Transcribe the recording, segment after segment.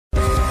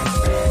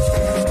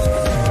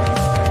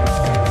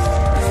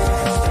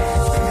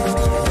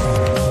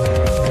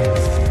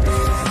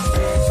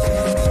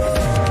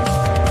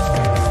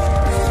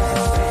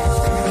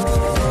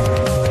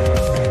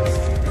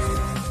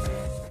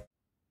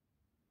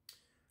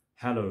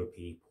Hello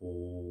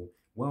people,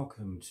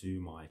 welcome to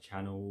my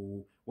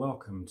channel,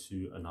 welcome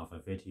to another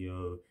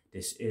video.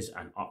 This is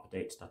an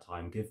update that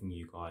I'm giving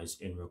you guys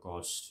in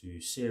regards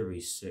to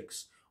series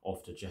 6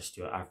 of the Just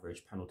Your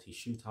Average Penalty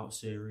Shootout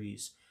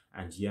series.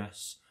 And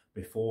yes,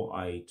 before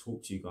I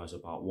talk to you guys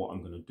about what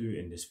I'm going to do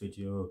in this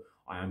video,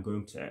 I am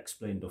going to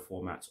explain the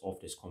format of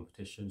this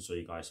competition so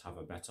you guys have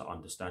a better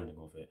understanding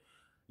of it.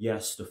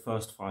 Yes, the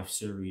first 5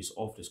 series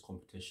of this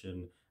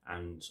competition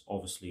and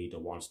obviously the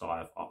ones that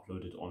I've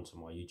uploaded onto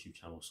my YouTube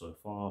channel so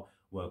far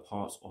were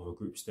parts of a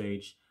group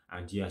stage.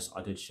 And yes,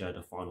 I did share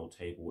the final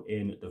table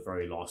in the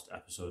very last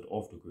episode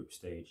of the group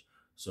stage.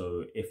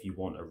 So if you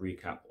want a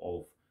recap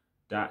of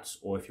that,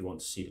 or if you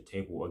want to see the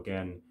table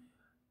again,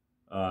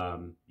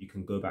 you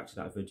can go back to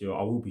that video.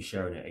 I will be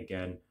sharing it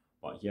again.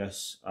 But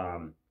yes,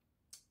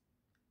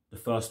 the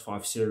first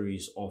 5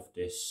 series of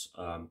this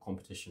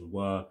competition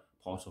were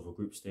part of a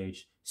group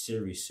stage.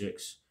 Series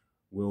 6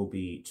 will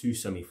be 2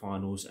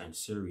 semi-finals, and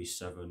Series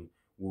 7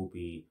 will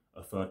be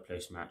a third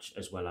place match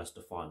as well as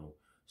the final.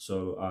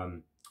 So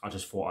I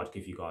just thought I'd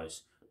give you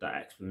guys that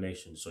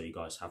explanation so you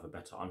guys have a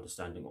better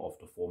understanding of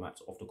the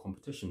format of the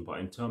competition. But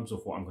in terms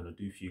of what I'm going to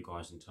do for you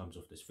guys in terms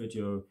of this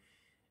video,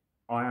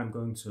 I am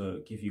going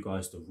to give you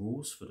guys the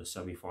rules for the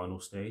semi-final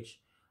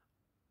stage.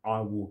 I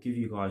will give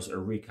you guys a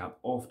recap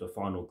of the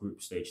final group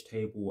stage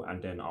table,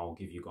 and then I'll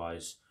give you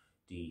guys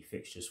the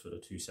fixtures for the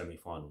 2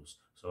 semi-finals.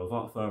 So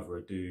without further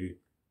ado,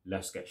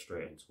 let's get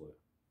straight into it.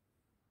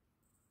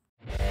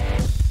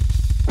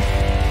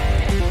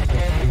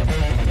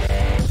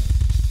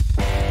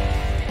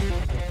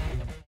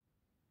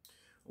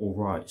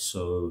 Alright,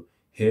 so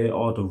here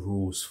are the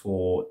rules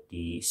for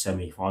the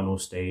semi-final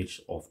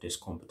stage of this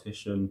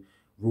competition.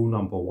 Rule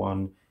number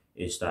 1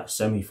 is that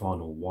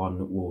semi-final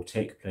 1 will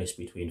take place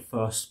between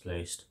first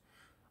place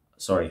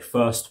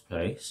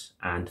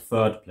and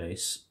third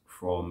place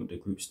from the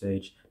group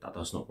stage. That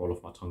does not roll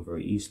off my tongue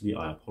very easily,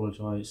 I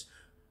apologise.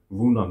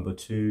 Rule number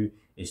 2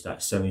 is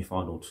that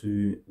semi-final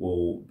 2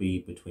 will be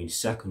between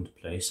second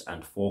place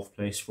and fourth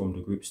place from the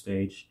group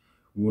stage.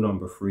 Rule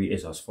number 3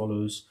 is as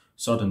follows: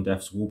 sudden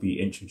deaths will be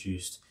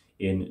introduced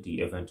in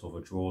the event of a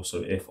draw.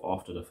 So if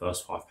after the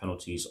first 5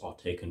 penalties are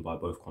taken by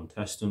both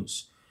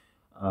contestants,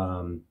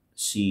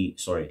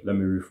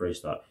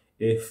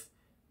 if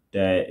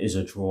there is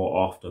a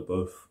draw after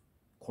both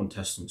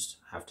contestants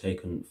have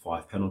taken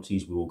 5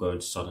 penalties, we will go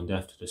into sudden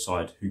death to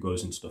decide who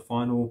goes into the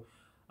final.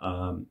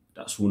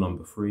 That's rule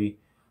number 3.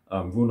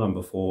 Rule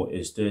number 4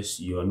 is this: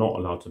 you are not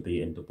allowed to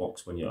be in the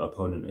box when your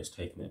opponent is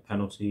taking a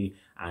penalty.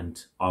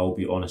 And I will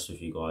be honest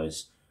with you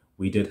guys,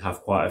 we did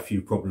have quite a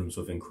few problems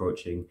with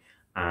encroaching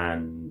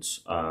and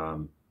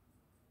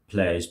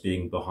players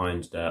being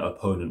behind their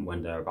opponent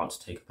when they're about to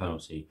take a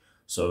penalty.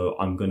 So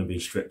I'm going to be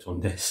strict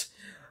on this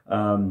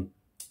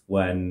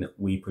when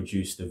we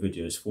produce the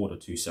videos for the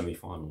 2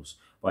 semi-finals.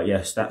 But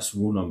yes, that's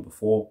rule number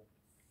 4.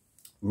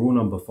 Rule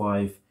number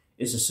 5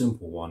 is a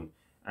simple one,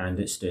 and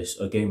it's this: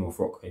 a game of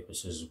rock, paper,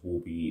 scissors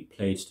will be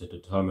played to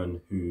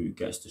determine who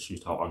gets the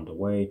shootout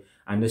underway,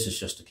 and this is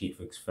just to keep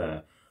things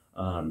fair.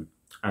 And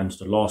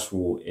the last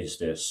rule is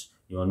this: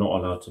 you are not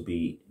allowed to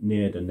be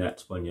near the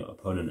net when your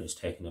opponent is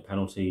taking a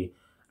penalty,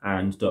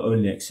 and the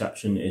only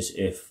exception is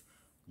if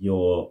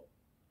you're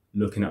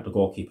looking at the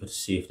goalkeeper to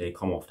see if they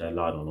come off their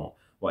line or not.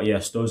 But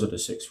yes, those are the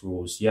 6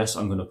 rules. Yes,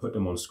 I'm going to put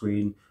them on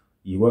screen.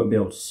 You won't be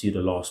able to see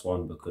the last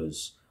one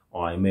because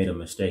I made a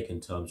mistake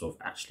in terms of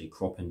actually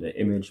cropping the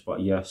image.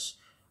 But yes,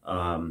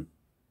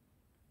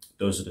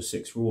 those are the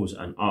 6 rules,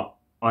 and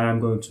I am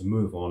going to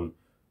move on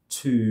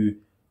to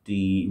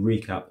the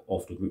recap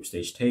of the group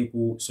stage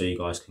table so you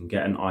guys can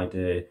get an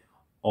idea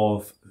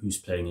of who's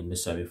playing in the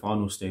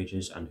semi-final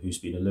stages and who's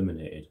been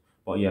eliminated.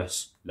 But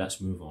yes,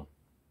 let's move on.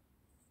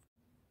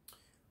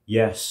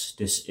 Yes,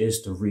 this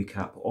is the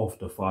recap of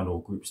the final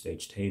group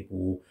stage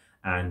table,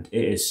 and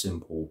it is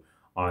simple.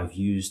 I've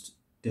used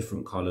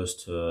different colours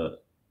to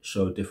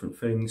show different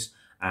things,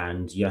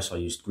 and yes, I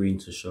used green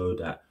to show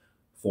that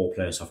 4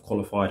 players have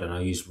qualified, and I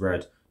used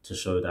red to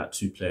show that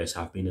 2 players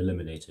have been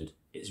eliminated.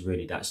 It's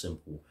really that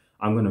simple.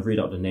 I'm going to read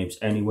out the names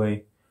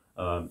anyway.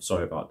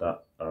 Sorry about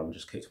that,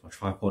 just kicked my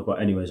tripod, but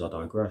anyways, I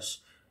digress.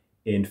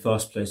 In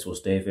first place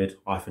was David,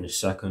 I finished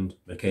second,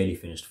 McKaylee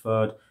finished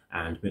third,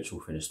 and Mitchell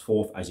finished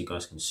 4th, as you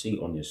guys can see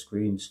on your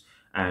screens.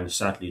 And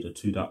sadly, the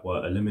 2 that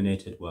were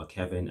eliminated were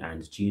Kevin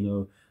and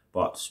Gino.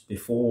 But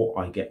before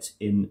I get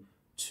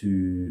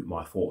into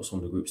my thoughts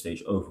on the group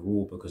stage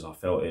overall, because I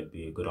felt it'd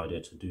be a good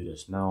idea to do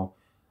this now,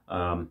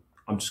 I'm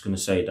just going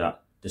to say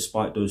that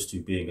despite those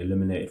 2 being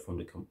eliminated from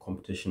the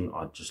competition,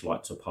 I'd just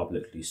like to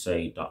publicly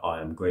say that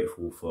I am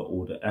grateful for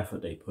all the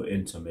effort they put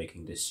into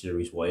making this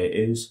series what it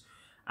is.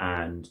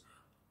 And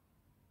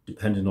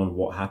depending on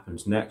what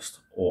happens next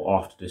or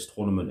after this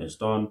tournament is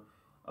done,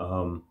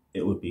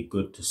 it would be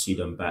good to see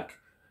them back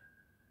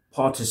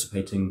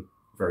participating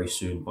very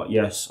soon. But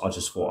yes, I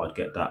just thought I'd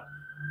get that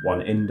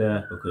one in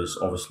there because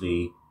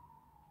obviously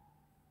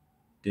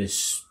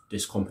this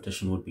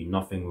competition would be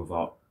nothing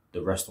without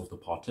the rest of the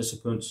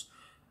participants.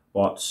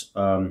 But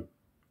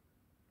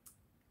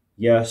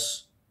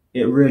yes,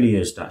 it really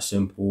is that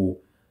simple.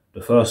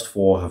 The first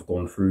 4 have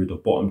gone through, the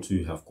bottom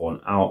 2 have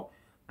gone out,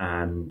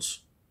 and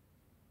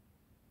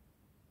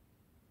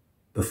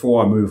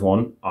before I move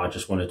on, I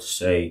just wanted to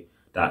say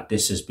that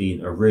this has been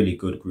a really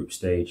good group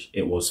stage.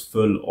 It was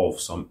full of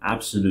some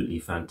absolutely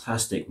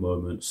fantastic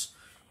moments.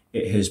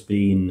 It has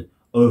been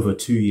over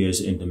 2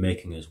 years in the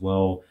making as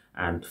well,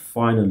 and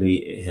finally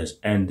it has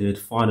ended.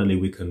 Finally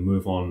we can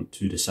move on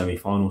to the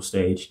semi-final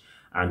stage,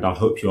 and I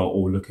hope you are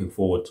all looking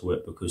forward to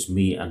it, because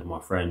me and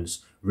my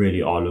friends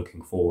really are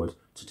looking forward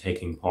to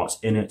taking part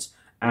in it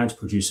and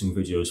producing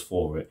videos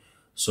for it.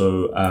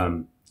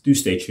 So do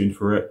stay tuned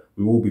for it.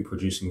 We will be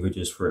producing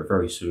videos for it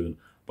very soon.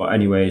 But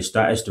anyways,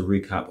 that is the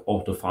recap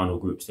of the final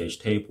group stage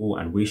table,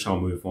 and we shall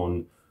move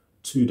on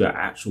to the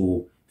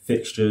actual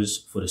fixtures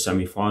for the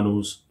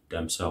semi-finals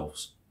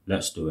themselves.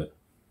 Let's do it.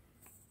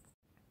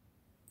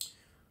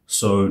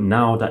 So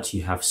now that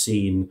you have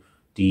seen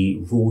the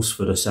rules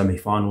for the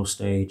semi-final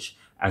stage,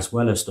 as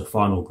well as the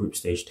final group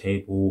stage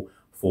table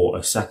for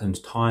a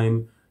second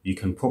time, you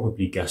can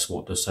probably guess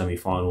what the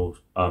semi-final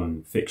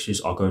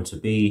fixtures are going to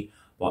be,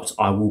 but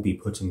I will be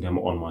putting them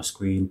on my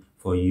screen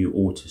for you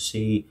all to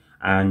see.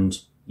 And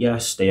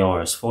yes, they are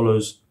as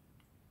follows.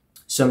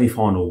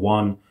 Semi-final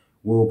 1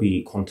 will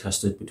be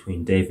contested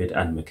between David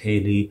and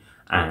Michaeli,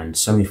 and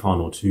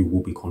semi-final 2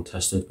 will be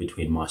contested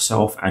between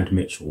myself and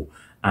Mitchell.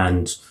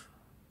 And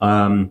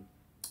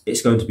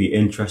it's going to be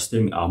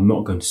interesting. I'm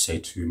not going to say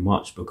too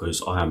much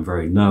because I am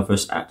very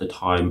nervous at the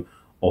time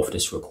of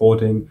this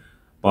recording,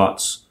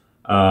 but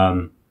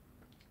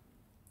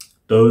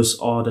those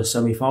are the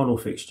semi-final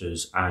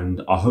fixtures,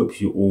 and I hope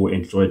you all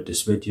enjoyed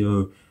this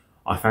video.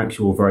 I thank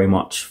you all very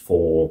much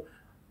for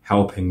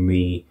helping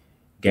me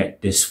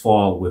get this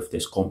far with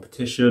this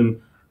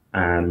competition,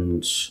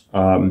 and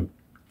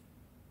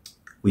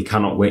we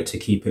cannot wait to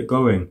keep it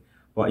going.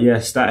 But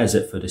yes, that is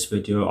it for this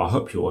video. I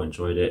hope you all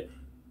enjoyed it.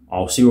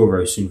 I'll see you all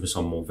very soon for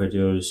some more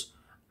videos,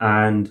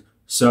 and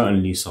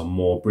certainly some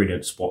more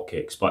brilliant spot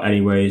kicks. But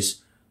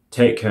anyways,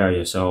 take care of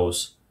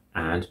yourselves,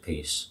 and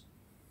peace.